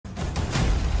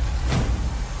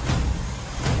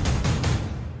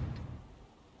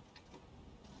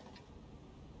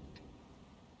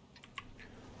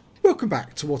welcome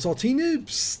back to What Arty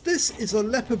Noobs. This is a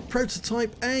Leopard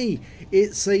Prototyp A.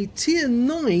 It's a tier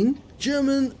 9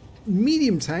 German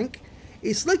medium tank.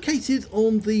 It's located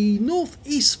on the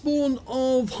northeast spawn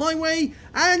of Highway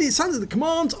and it's under the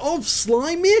command of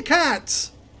SlyMeerkat.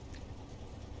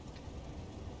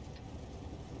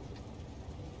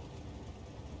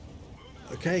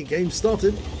 Okay, game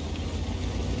started.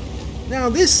 Now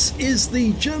this is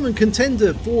the German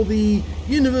contender for the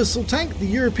Universal tank, the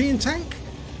European tank.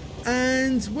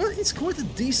 And well, it's quite a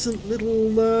decent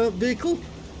little vehicle.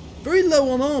 Very low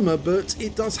on armor, but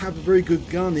it does have a very good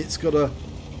gun. It's got a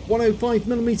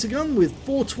 105mm gun with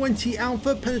 420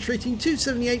 alpha, penetrating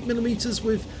 278mm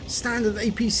with standard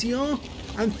APCR,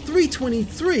 and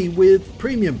 323 with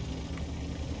premium.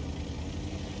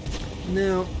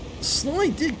 Now, Sly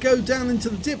did go down into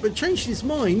the dip, but changed his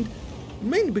mind,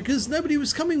 mainly because nobody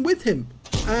was coming with him.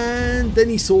 And then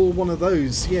he saw one of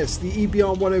those. Yes, the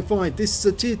EBR 105. This is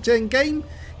a tier 10 game.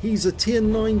 He's a tier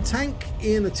 9 tank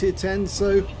in a tier 10.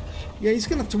 So, yeah, he's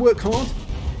going to have to work hard.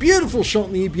 Beautiful shot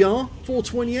in the EBR.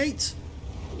 428.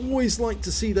 Always like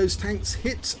to see those tanks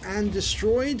hit and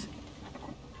destroyed.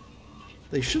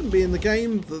 They shouldn't be in the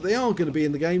game, but they are going to be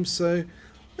in the game. So,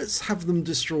 let's have them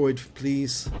destroyed,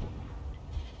 please.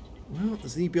 Well,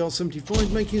 there's the EBR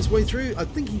 75 making his way through. I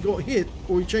think he got hit,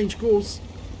 or he changed course.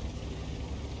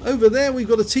 Over there we've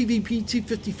got a TVP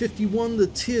T5051, the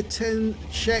tier 10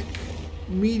 Czech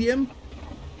medium.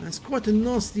 That's quite a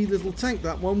nasty little tank,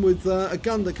 that one, with a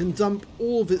gun that can dump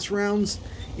all of its rounds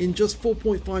in just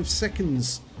 4.5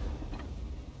 seconds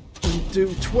and do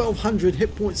 1200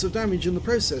 hit points of damage in the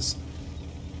process.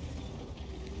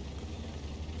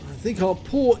 I think our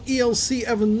poor ELC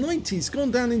Evan 90's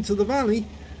gone down into the valley,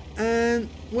 and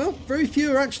well, very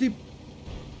few are actually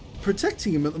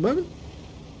protecting him at the moment.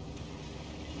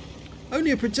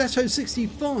 Only a Progetto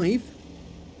 65,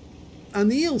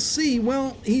 and the ELC,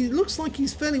 well, he looks like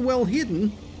he's fairly well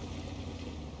hidden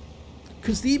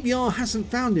because the EBR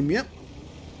hasn't found him yet.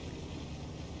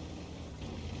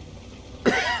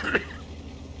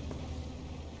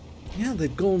 Yeah,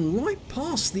 they've gone right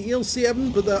past the ELC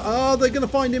Evan, but they're going to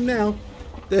find him now.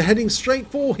 They're heading straight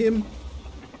for him.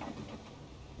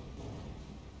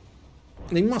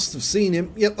 They must have seen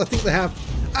him. Yep, I think they have.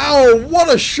 Ow,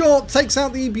 what a shot! Takes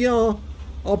out the EBR.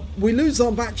 We lose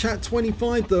our batch at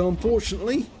 25 though,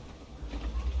 unfortunately.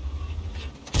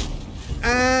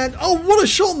 And, oh, what a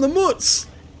shot in the mutts!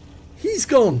 He's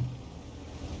gone.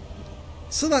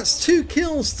 So that's 2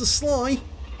 kills to Sly.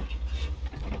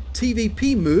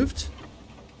 TVP moved.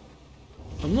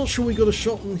 I'm not sure we got a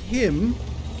shot on him.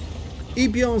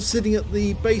 EBR sitting at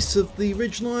the base of the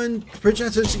ridgeline.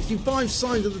 Progetto 65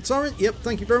 side of the turret. Yep,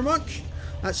 thank you very much.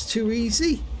 That's too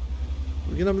easy.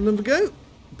 We're going to have another go.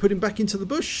 Put him back into the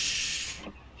bush.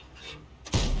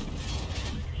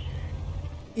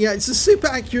 Yeah, it's a super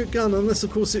accurate gun, unless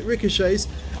of course it ricochets.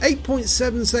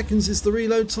 8.7 seconds is the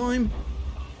reload time.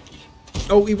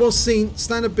 Oh, he was seen.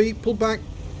 Standard beat, pull back.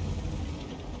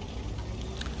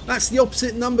 That's the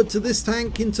opposite number to this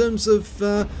tank in terms of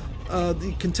the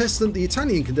contestant, the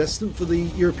Italian contestant for the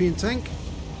European tank.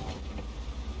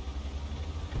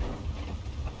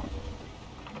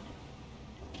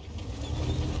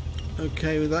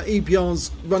 Okay, with that EBR's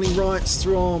running riots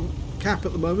through our cap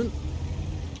at the moment.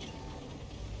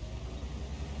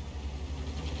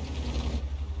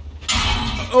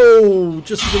 Oh,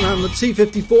 just around the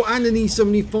T54 and an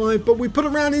E75, but we put a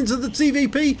round into the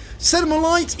TVP, set him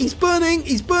alight, he's burning,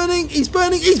 he's burning, he's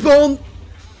burning, he's born!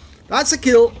 That's a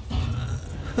kill.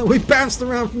 We bounced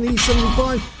around from the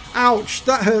E75. Ouch,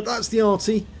 that hurt. That's the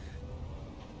Arty.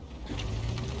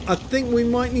 I think we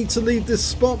might need to leave this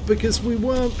spot because we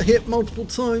were hit multiple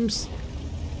times.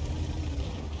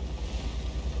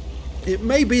 It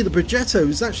may be the Progetto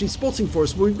who's actually spotting for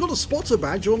us, but we've got a spotter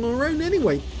badge on our own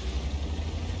anyway.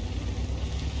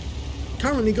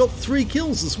 Currently got 3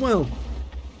 kills as well.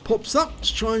 Pops up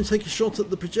to try and take a shot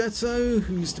at the Progetto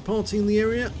who's departing the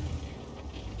area.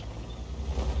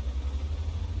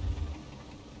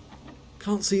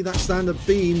 Can't see that standard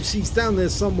beam. He's down there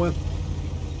somewhere.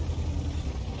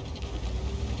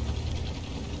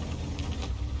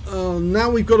 Oh, now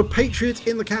we've got a Patriot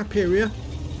in the cap area.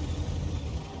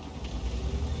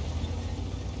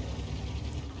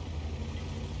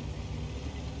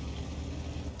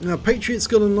 Now, Patriot's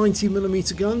got a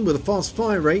 90mm gun with a fast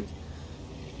fire rate.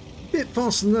 A bit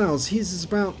faster than ours. His is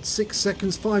about 6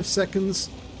 seconds, 5 seconds.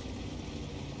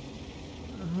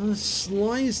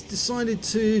 Sly's decided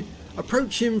to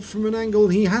approach him from an angle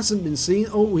he hasn't been seen.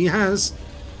 Oh, he has.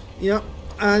 Yep.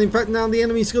 And in fact, now the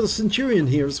enemy's got a Centurion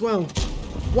here as well.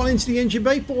 One into the engine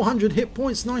bay, 400 hit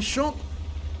points. Nice shot.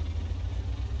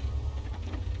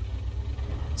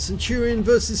 Centurion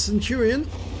versus Centurion.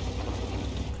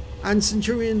 And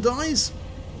Centurion dies.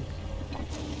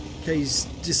 Okay, he's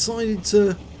decided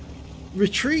to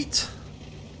retreat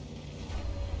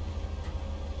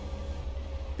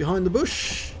behind the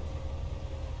bush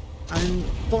and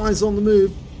fires on the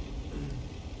move.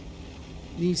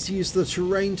 Needs to use the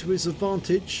terrain to his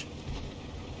advantage.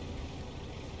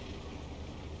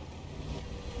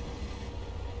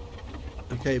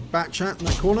 Okay, back chat in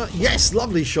that corner. Yes,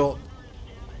 lovely shot.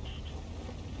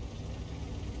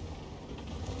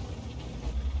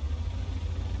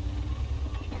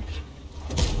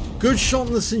 Good shot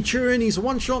on the Centurion. He's a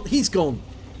one shot. He's gone.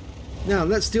 Now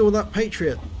let's deal with that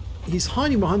Patriot. He's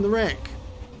hiding behind the wreck.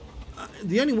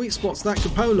 The only weak spot's that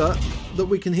cupola that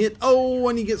we can hit. Oh,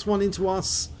 and he gets one into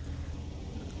us.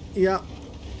 Yeah,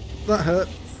 that hurt.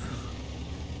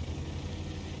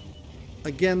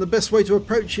 Again, the best way to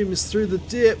approach him is through the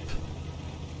dip.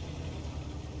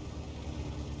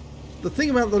 The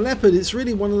thing about the Leopard, it's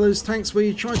really one of those tanks where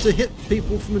you try to hit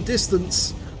people from a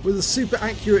distance with a super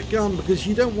accurate gun because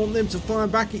you don't want them to fire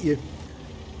back at you.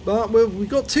 But we've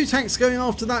got two tanks going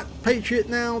after that Patriot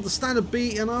now, the Standard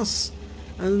B and us.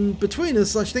 And between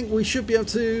us, I think we should be able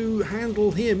to handle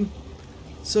him.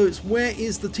 So it's, where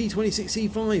is the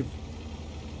T-26E5?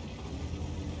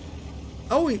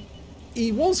 Oh,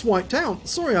 he was wiped out.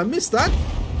 Sorry, I missed that.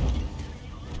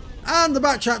 And the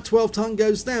Batchat 12-ton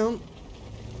goes down.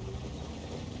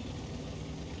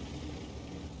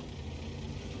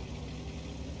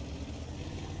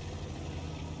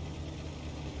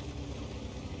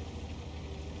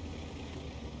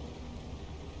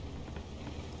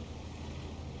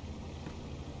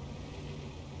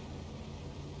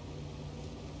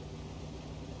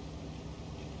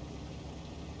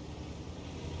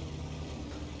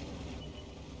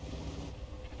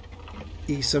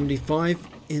 E75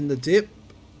 in the dip.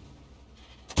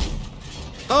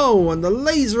 Oh, and the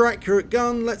laser accurate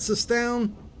gun lets us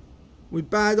down with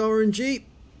bad RNG.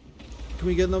 Can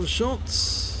we get another shot?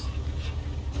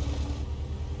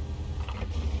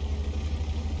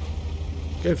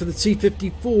 Go for the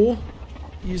T54.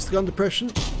 Use the gun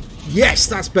depression. Yes,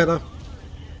 that's better.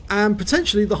 And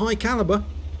potentially the high caliber.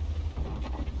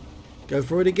 Go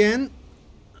for it again.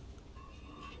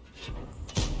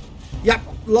 Yep,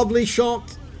 lovely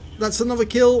shot. That's another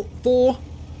kill. 4.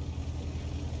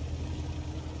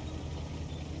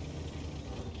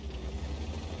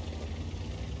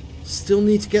 Still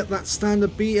need to get that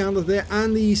Standard B out of there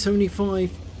and the E75.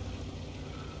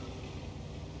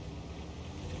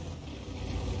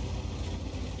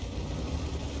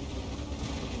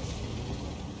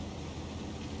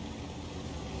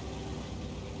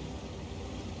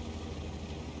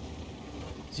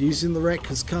 He's using the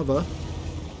wreck as cover.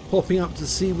 Popping up to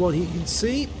see what he can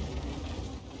see.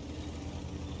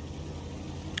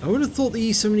 I would have thought the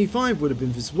E75 would have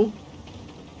been visible.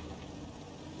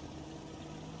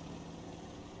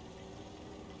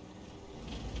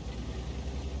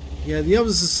 Yeah, the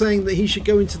others are saying that he should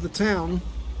go into the town.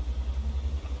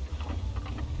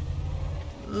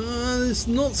 It's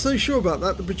not so sure about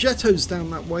that. The Progetto's down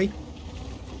that way.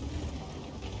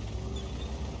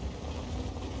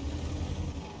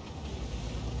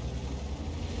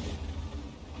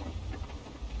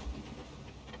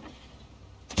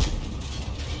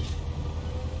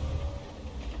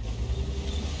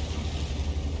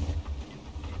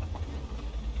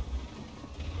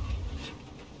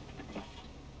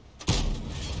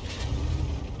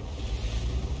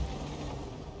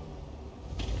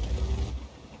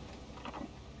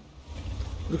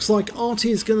 Looks like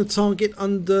Arty is going to target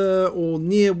under or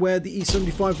near where the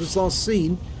E75 was last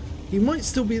seen. He might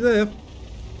still be there.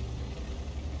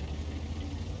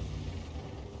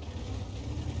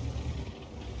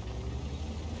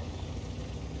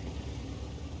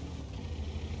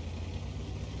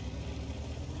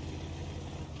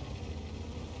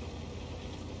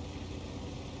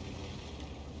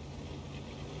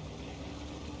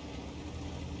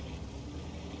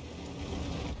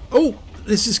 Oh,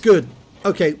 this is good.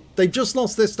 Okay, they just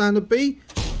lost their Standard B.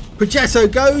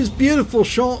 Progetto goes. Beautiful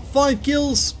shot. 5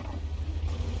 kills.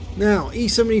 Now,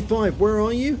 E75, where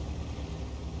are you?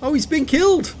 Oh, he's been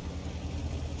killed.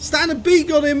 Standard B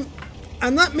got him.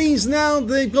 And that means now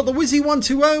they've got the Wizzy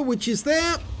 120, which is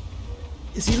there.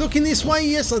 Is he looking this way?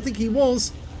 Yes, I think he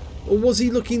was. Or was he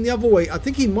looking the other way? I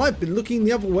think he might have been looking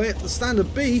the other way at the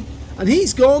Standard B. And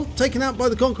he's gone, taken out by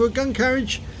the Conqueror gun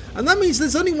carriage. And that means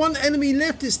there's only one enemy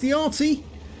left. It's the Arty.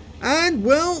 And,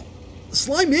 well,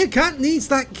 SlyMeerkat needs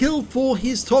that kill for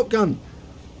his Top Gun.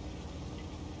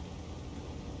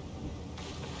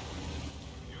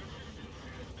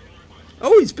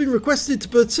 Oh, he's been requested to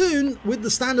platoon with the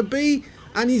Standard B,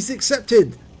 and he's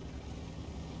accepted.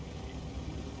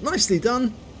 Nicely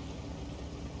done.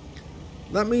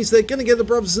 That means they're going to get the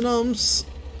brothers in arms.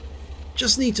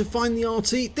 Just need to find the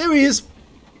Arty. There he is.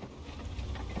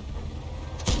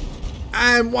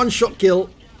 And one shot kill.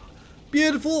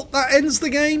 Beautiful. That ends the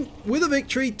game with a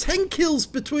victory. 10 kills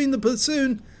between the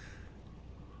platoon.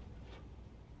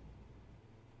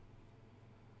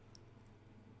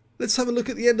 Let's have a look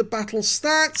at the end of battle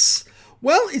stats.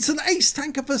 Well, it's an ace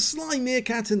tanker for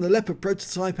SlyMeerkat in the Leopard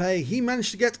Prototyp A. He managed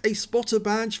to get a spotter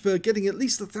badge for getting at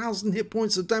least 1,000 hit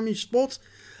points of damage spot.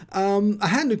 A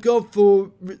hand of God for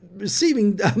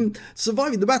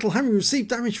surviving the battle, having received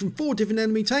damage from 4 different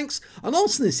enemy tanks. An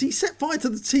arsonist, he set fire to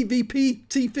the TVP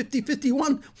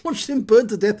T5051, watched him burn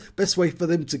to death, best way for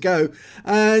them to go.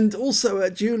 And also a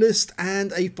duelist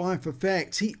and a fire for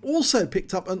effect. He also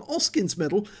picked up an Oskin's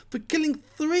medal for killing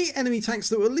 3 enemy tanks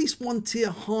that were at least 1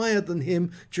 tier higher than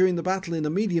him during the battle in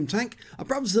a medium tank. A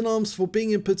brothers in arms for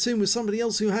being in platoon with somebody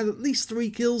else who had at least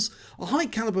 3 kills. A high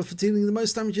caliber for dealing the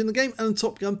most damage in the game, and a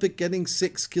top gun for getting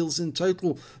 6 kills in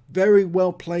total. Very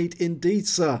well played indeed,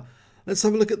 sir. Let's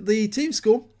have a look at the team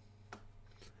score.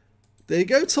 There you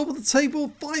go, top of the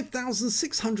table,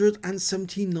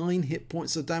 5,679 hit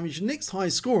points of damage. Next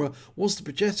highest scorer was the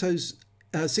Progetto's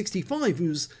 65, who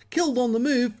was killed on the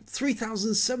move,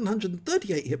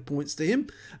 3,738 hit points to him.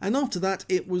 And after that,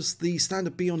 it was the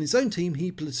Standard B on his own team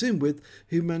he platooned with,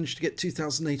 who managed to get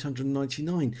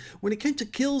 2,899. When it came to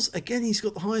kills, again, he's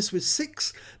got the highest with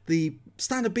 6. The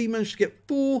Standard B managed to get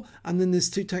 4, and then there's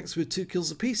 2 tanks with 2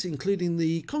 kills apiece, including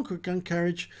the Conqueror gun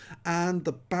carriage and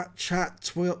the Batchat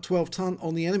 12-ton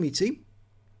on the enemy team.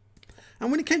 And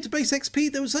when it came to base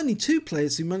XP, there was only 2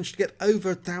 players who managed to get over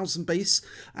 1,000 base,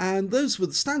 and those were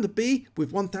the Standard B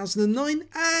with 1,009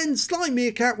 and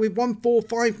SlyMeerkat with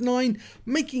 1,459,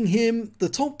 making him the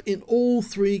top in all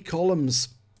 3 columns.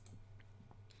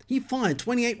 He fired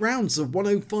 28 rounds of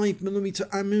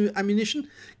 105mm ammunition,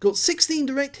 got 16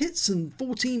 direct hits and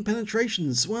 14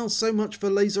 penetrations. Well, so much for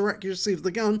laser accuracy of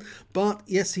the gun, but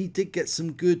yes, he did get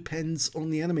some good pens on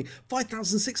the enemy.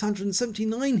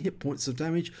 5,679 hit points of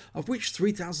damage, of which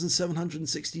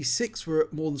 3,766 were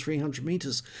at more than 300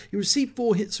 meters. He received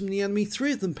 4 hits from the enemy,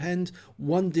 3 of them penned,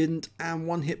 1 didn't, and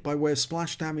 1 hit by way of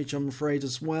splash damage, I'm afraid,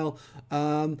 as well.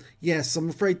 Yes, I'm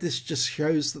afraid this just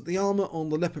shows that the armor on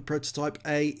the Leopard Prototyp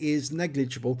A is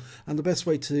negligible, and the best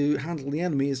way to handle the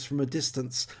enemy is from a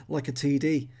distance, like a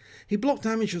TD. He blocked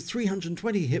damage of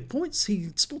 320 hit points. He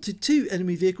spotted 2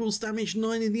 enemy vehicles, damaged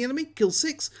 9 in the enemy, killed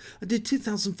 6, and did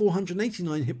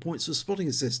 2,489 hit points for spotting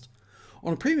assist.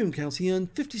 On a premium count, he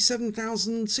earned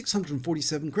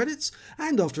 57,647 credits,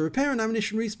 and after repair and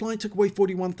ammunition resupply, took away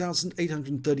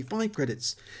 41,835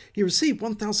 credits. He received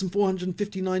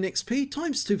 1,459 XP,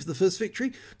 times 2 for the first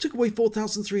victory, took away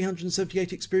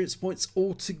 4,378 experience points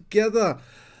altogether.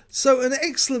 So an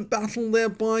excellent battle there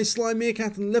by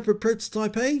SlyMeerkat and Leopard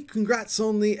Prototyp A. Congrats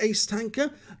on the ace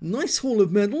tanker. Nice haul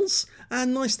of medals,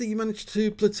 and nice that you managed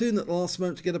to platoon at the last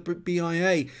moment to get a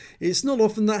BIA. It's not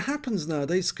often that happens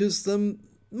nowadays, because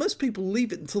most people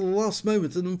leave it until the last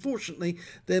moment, and unfortunately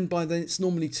then by then it's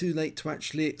normally too late to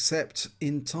actually accept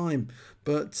in time.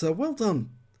 But well done.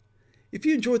 If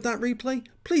you enjoyed that replay,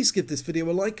 please give this video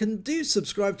a like and do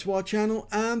subscribe to our channel,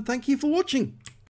 and thank you for watching.